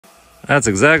That's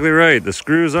exactly right. The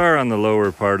screws are on the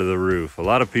lower part of the roof. A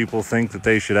lot of people think that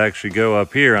they should actually go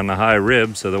up here on the high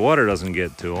rib so the water doesn't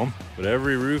get to them. But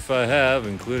every roof I have,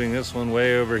 including this one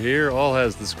way over here, all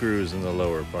has the screws in the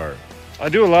lower part. I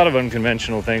do a lot of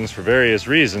unconventional things for various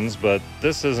reasons, but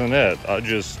this isn't it. I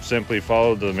just simply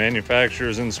followed the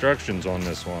manufacturer's instructions on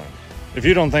this one. If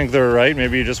you don't think they're right,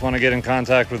 maybe you just want to get in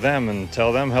contact with them and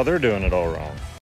tell them how they're doing it all wrong.